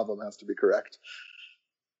of the problem has to be correct.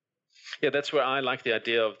 Yeah, that's where I like the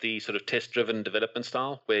idea of the sort of test-driven development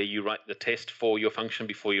style, where you write the test for your function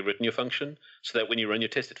before you've written your function, so that when you run your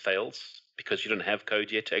test, it fails because you don't have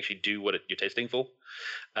code yet to actually do what you're testing for.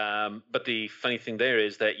 But the funny thing there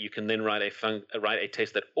is that you can then write a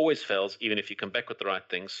test that always fails, even if you come back with the right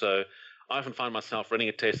thing. So I often find myself running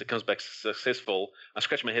a test that comes back successful. I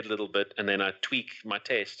scratch my head a little bit, and then I tweak my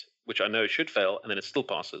test, which I know should fail, and then it still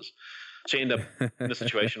passes. So you end up in a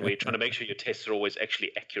situation where you're trying to make sure your tests are always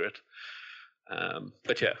actually accurate.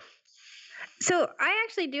 But yeah. So I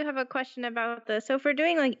actually do have a question about this. So for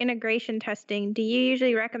doing like integration testing, do you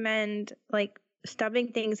usually recommend like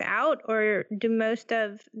stubbing things out, or do most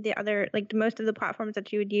of the platforms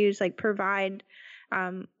that you would use like provide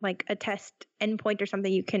like a test endpoint or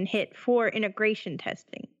something you can hit for integration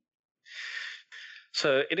testing?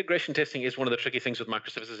 So integration testing is one of the tricky things with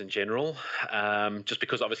microservices in general, just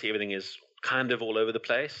because obviously everything is kind of all over the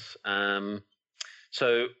place.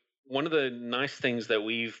 So one of the nice things that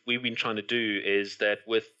we've been trying to do is that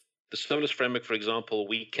with the serverless framework, for example,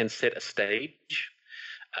 we can set a stage.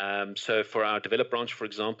 So for our develop branch, for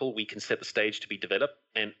example, we can set the stage to be developed,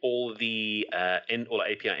 and all the all our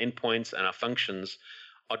API endpoints and our functions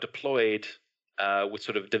are deployed with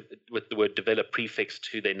sort of with the word develop prefixed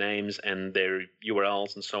to their names and their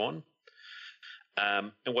URLs and so on.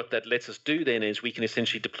 And what that lets us do then is we can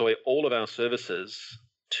essentially deploy all of our services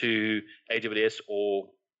to AWS or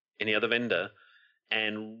any other vendor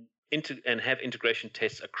and have integration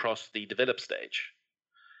tests across the develop stage.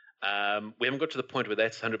 We haven't got to the point where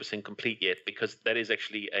that's 100% complete yet, because that is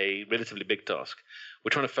actually a relatively big task.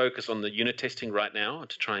 We're trying to focus on the unit testing right now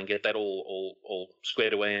to try and get that all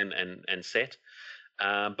squared away and set.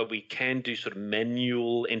 But we can do sort of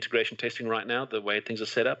manual integration testing right now, the way things are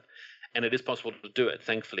set up, and it is possible to do it.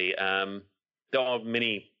 Thankfully, there are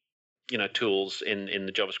many tools in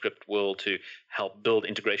the JavaScript world to help build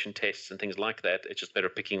integration tests and things like that. It's just better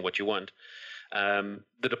picking what you want.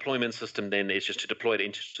 The deployment system then is just to deploy it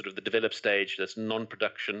into sort of the develop stage that's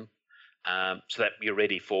non-production, so that you're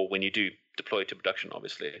ready for when you do deploy to production,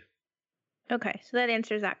 obviously. Okay, so that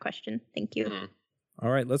answers that question. Thank you. Mm. All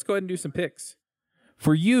right, let's go ahead and do some picks.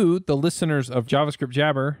 For you, the listeners of JavaScript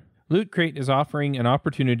Jabber, Loot Crate is offering an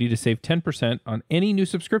opportunity to save 10% on any new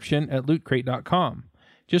subscription at lootcrate.com.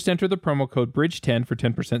 Just enter the promo code BRIDGE10 for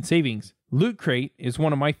 10% savings. Loot Crate is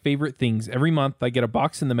one of my favorite things. Every month I get a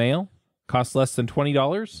box in the mail, costs less than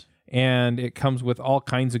 $20, and it comes with all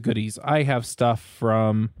kinds of goodies. I have stuff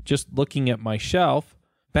from, just looking at my shelf,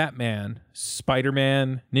 Batman,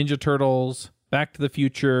 Spider-Man, Ninja Turtles, Back to the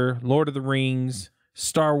Future, Lord of the Rings,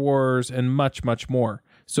 Star Wars, and much, much more.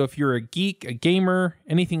 So if you're a geek, a gamer,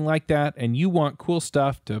 anything like that, and you want cool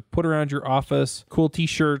stuff to put around your office, cool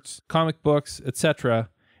t-shirts, comic books, etc.,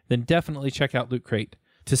 then definitely check out Loot Crate.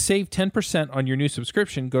 To save 10% on your new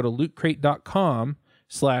subscription, go to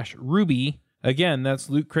lootcrate.com/Ruby. Again, that's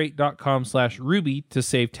lootcrate.com/Ruby to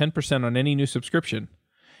save 10% on any new subscription.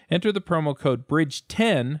 Enter the promo code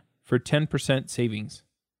BRIDGE10 for 10% savings.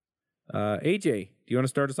 AJ, do you want to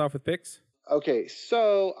start us off with picks? Okay,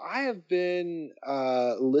 so I have been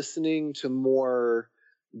listening to more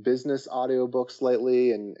business audiobooks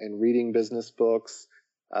lately and reading business books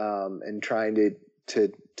and trying to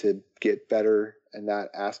get better in that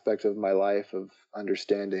aspect of my life of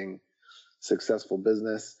understanding successful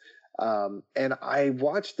business. And I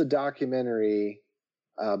watched the documentary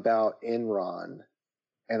about Enron,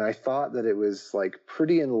 and I thought that it was like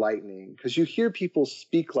pretty enlightening, because you hear people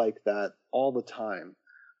speak like that all the time.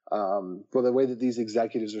 For the way that these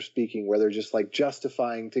executives are speaking, where they're just like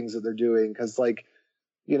justifying things that they're doing, because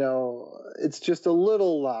it's just a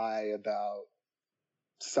little lie about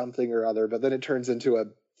something or other, but then it turns into a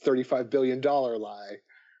 $35 billion lie.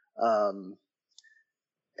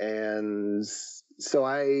 And so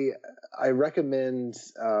I recommend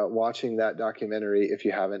watching that documentary if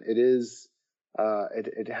you haven't. It is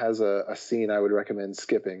it has a scene I would recommend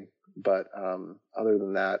skipping, but other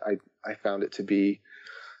than that, I found it to be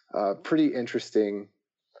pretty interesting.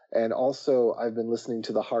 And also, I've been listening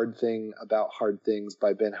to The Hard Thing About Hard Things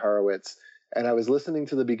by Ben Horowitz. And I was listening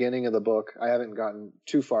to the beginning of the book. I haven't gotten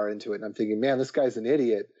too far into it. And I'm thinking, man, this guy's an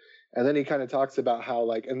idiot. And then he kind of talks about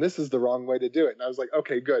how, and this is the wrong way to do it. And I was like,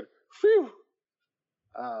 okay, good. Phew.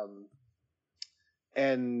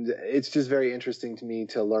 And it's just very interesting to me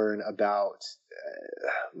to learn about,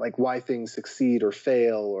 why things succeed or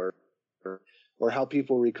fail, or how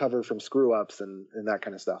people recover from screw-ups and that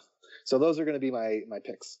kind of stuff. So those are going to be my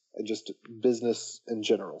picks, and just business in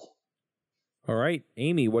general. All right,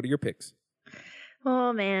 Amy, what are your picks?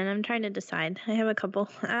 Oh, man, I'm trying to decide. I have a couple.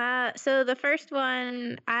 So the first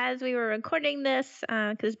one, as we were recording this,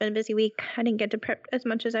 because it's been a busy week, I didn't get to prep as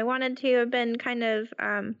much as I wanted to. I've been kind of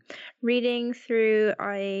reading through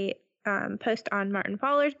a post on Martin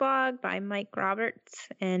Fowler's blog by Mike Roberts,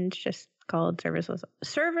 and just called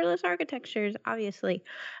Serverless Architectures, obviously.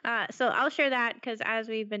 So I'll share that, because as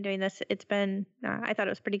we've been doing this, it's been, I thought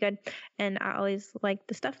it was pretty good, and I always like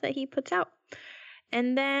the stuff that he puts out.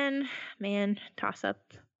 And then, man, toss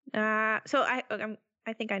up. So I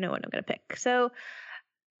think I know what I'm going to pick. So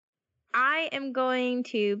I am going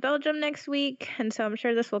to Belgium next week, and so I'm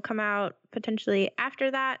sure this will come out potentially after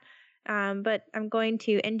that. But I'm going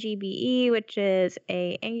to NGBE, which is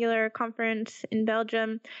a Angular conference in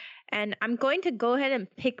Belgium. And I'm going to go ahead and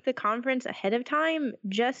pick the conference ahead of time,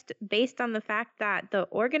 just based on the fact that the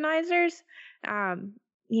organizers, I've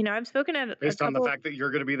spoken at based on the fact that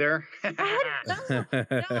you're going to be there. I kind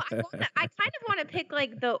of want to pick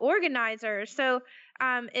the organizer. So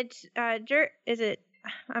it's is it?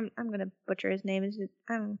 I'm going to butcher his name. Is it?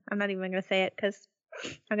 I'm not even going to say it because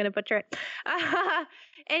I'm going to butcher it.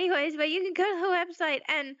 Anyways, but you can go to the website,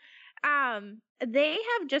 and They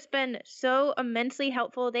have just been so immensely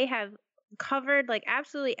helpful. They have covered like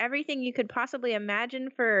absolutely everything you could possibly imagine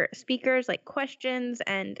for speakers, like questions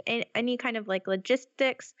and any kind of like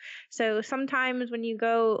logistics. So sometimes when you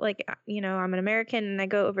go, like, I'm an American and I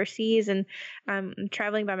go overseas and I'm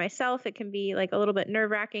traveling by myself, it can be like a little bit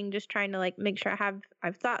nerve-wracking just trying to like make sure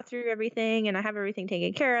I've thought through everything and I have everything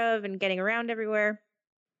taken care of and getting around everywhere.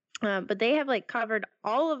 But they have like covered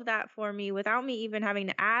all of that for me without me even having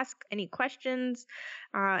to ask any questions.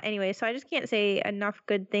 Anyway, so I just can't say enough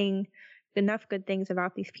good things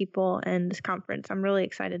about these people and this conference. I'm really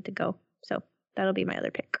excited to go. So that'll be my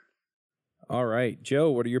other pick. All right,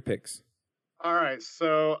 Joe, what are your picks? All right,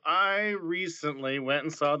 so I recently went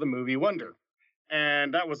and saw the movie Wonder,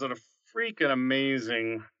 and that was a freaking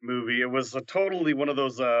amazing movie. It was totally one of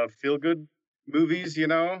those feel-good movies,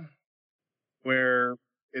 where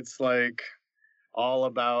it's like all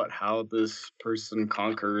about how this person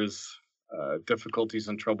conquers difficulties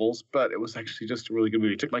and troubles, but it was actually just a really good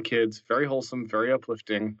movie. Took my kids, very wholesome, very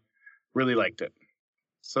uplifting, really liked it.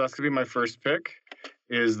 So that's gonna be my first pick,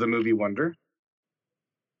 is the movie Wonder.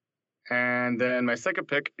 And then my second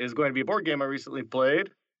pick is going to be a board game I recently played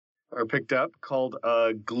or picked up called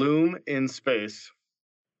Gloom in Space.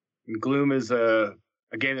 And Gloom is a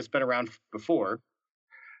game that's been around before.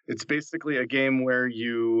 It's basically a game where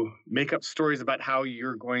you make up stories about how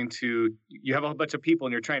you have a whole bunch of people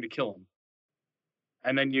and you're trying to kill them.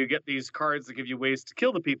 And then you get these cards that give you ways to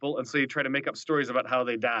kill the people. And so you try to make up stories about how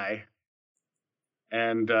they die.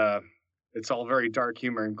 And it's all very dark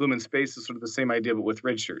humor. And Gloom in Space is sort of the same idea, but with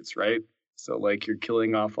red shirts, right? So like you're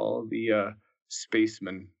killing off all of the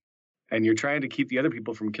spacemen. And you're trying to keep the other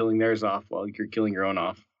people from killing theirs off while you're killing your own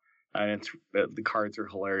off. And the cards are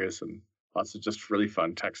hilarious and lots of just really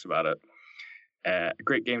fun text about it. A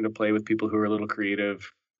great game to play with people who are a little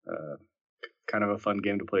creative. Kind of a fun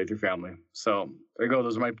game to play with your family. So there you go.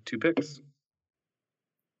 Those are my two picks.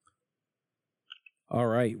 All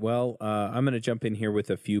right. Well, I'm going to jump in here with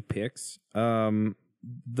a few picks.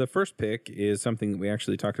 The first pick is something that we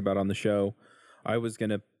actually talked about on the show. I was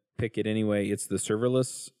going to pick it anyway. It's the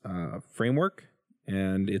serverless framework,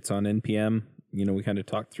 and it's on NPM. We kind of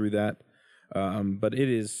talked through that. But it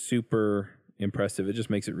is super impressive. It just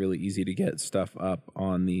makes it really easy to get stuff up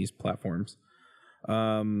on these platforms.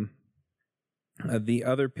 The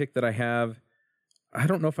other pick that I have, I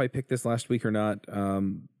don't know if I picked this last week or not.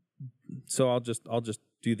 So I'll just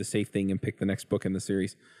do the safe thing and pick the next book in the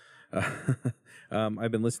series.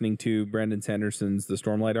 I've been listening to Brandon Sanderson's The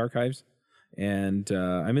Stormlight Archives, and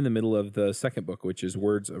I'm in the middle of the second book, which is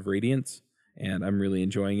Words of Radiance, and I'm really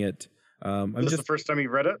enjoying it. Is this the first time you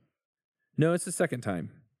read it? No, it's the second time.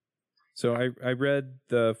 So I read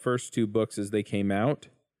the first two books as they came out,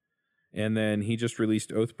 and then he just released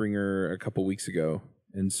Oathbringer a couple weeks ago.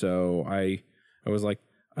 And so I was like,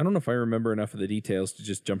 I don't know if I remember enough of the details to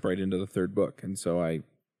just jump right into the third book. And so I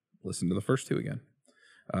listened to the first two again.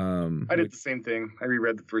 I did the same thing. I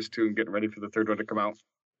reread the first two and getting ready for the third one to come out.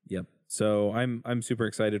 Yep. So I'm super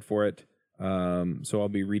excited for it. So I'll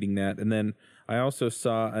be reading that. And then I also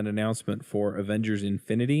saw an announcement for Avengers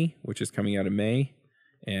Infinity, which is coming out in May,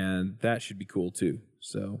 and that should be cool too.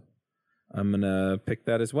 So I'm going to pick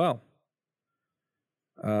that as well.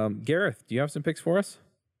 Gareth, do you have some picks for us?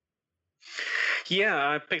 Yeah,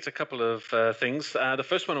 I picked a couple of things. The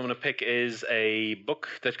first one I'm going to pick is a book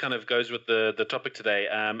that kind of goes with the topic today,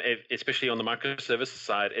 especially on the microservices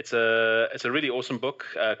side. It's a really awesome book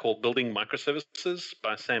called Building Microservices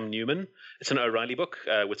by Sam Newman. It's an O'Reilly book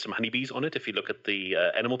with some honeybees on it if you look at the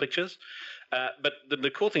animal pictures. But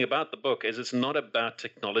the cool thing about the book is it's not about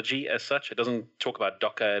technology as such. It doesn't talk about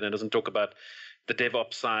Docker, and it doesn't talk about the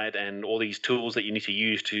DevOps side and all these tools that you need to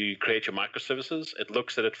use to create your microservices. It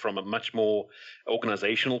looks at it from a much more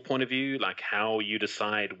organizational point of view, like how you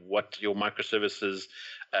decide what your microservices,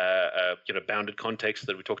 bounded context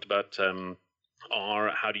that we talked about are.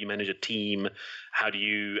 How do you manage a team? How do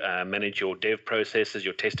you manage your dev processes,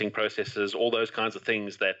 your testing processes, all those kinds of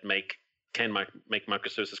things that can make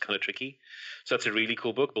microservices kind of tricky. So that's a really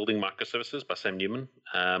cool book, Building Microservices by Sam Newman.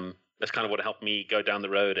 That's kind of what helped me go down the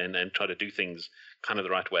road and try to do things kind of the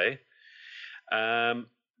right way.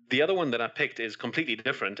 The other one that I picked is completely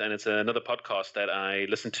different, and it's another podcast that I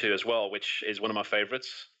listen to as well, which is one of my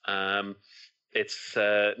favorites. It's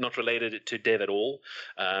not related to dev at all,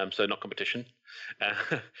 so not competition.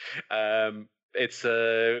 It's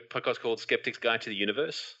a podcast called Skeptic's Guide to the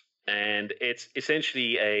Universe, and it's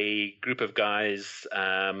essentially a group of guys,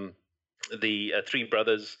 the three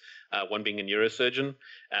brothers, one being a neurosurgeon,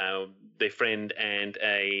 their friend, and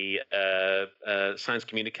a science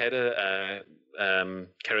communicator,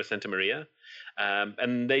 Cara Santa Maria.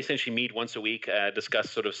 And they essentially meet once a week, discuss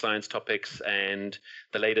sort of science topics and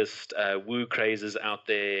the latest woo crazes out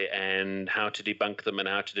there and how to debunk them and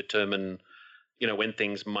how to determine, when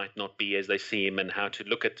things might not be as they seem and how to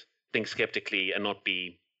look at things skeptically and not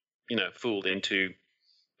be, fooled into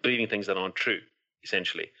believing things that aren't true,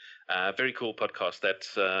 essentially. Very cool podcast that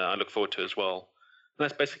I look forward to as well. And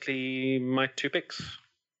that's basically my 2 picks.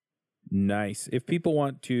 Nice. If people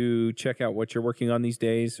want to check out what you're working on these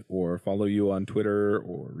days or follow you on Twitter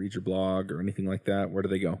or read your blog or anything like that, where do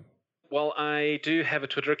they go? Well, I do have a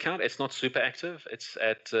Twitter account. It's not super active. It's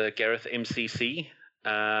at Gareth MCC.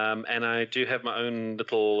 And I do have my own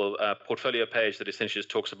little portfolio page that essentially just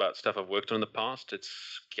talks about stuff I've worked on in the past.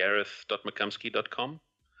 It's gareth.mccumskey.com.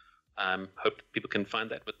 Hope people can find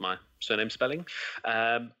that with my surname spelling.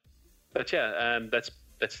 But yeah,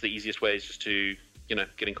 that's the easiest way is just to,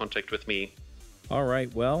 get in contact with me. All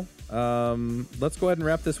right. Well, let's go ahead and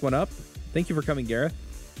wrap this one up. Thank you for coming, Gareth.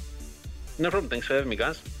 No problem. Thanks for having me,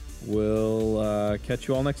 guys. We'll catch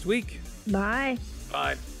you all next week. Bye.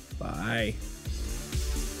 Bye. Bye.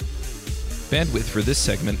 Bandwidth for this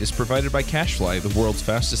segment is provided by CacheFly, the world's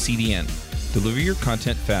fastest CDN. Deliver your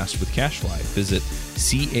content fast with CacheFly. Visit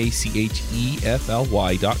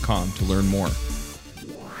CACHEFLY.com to learn more.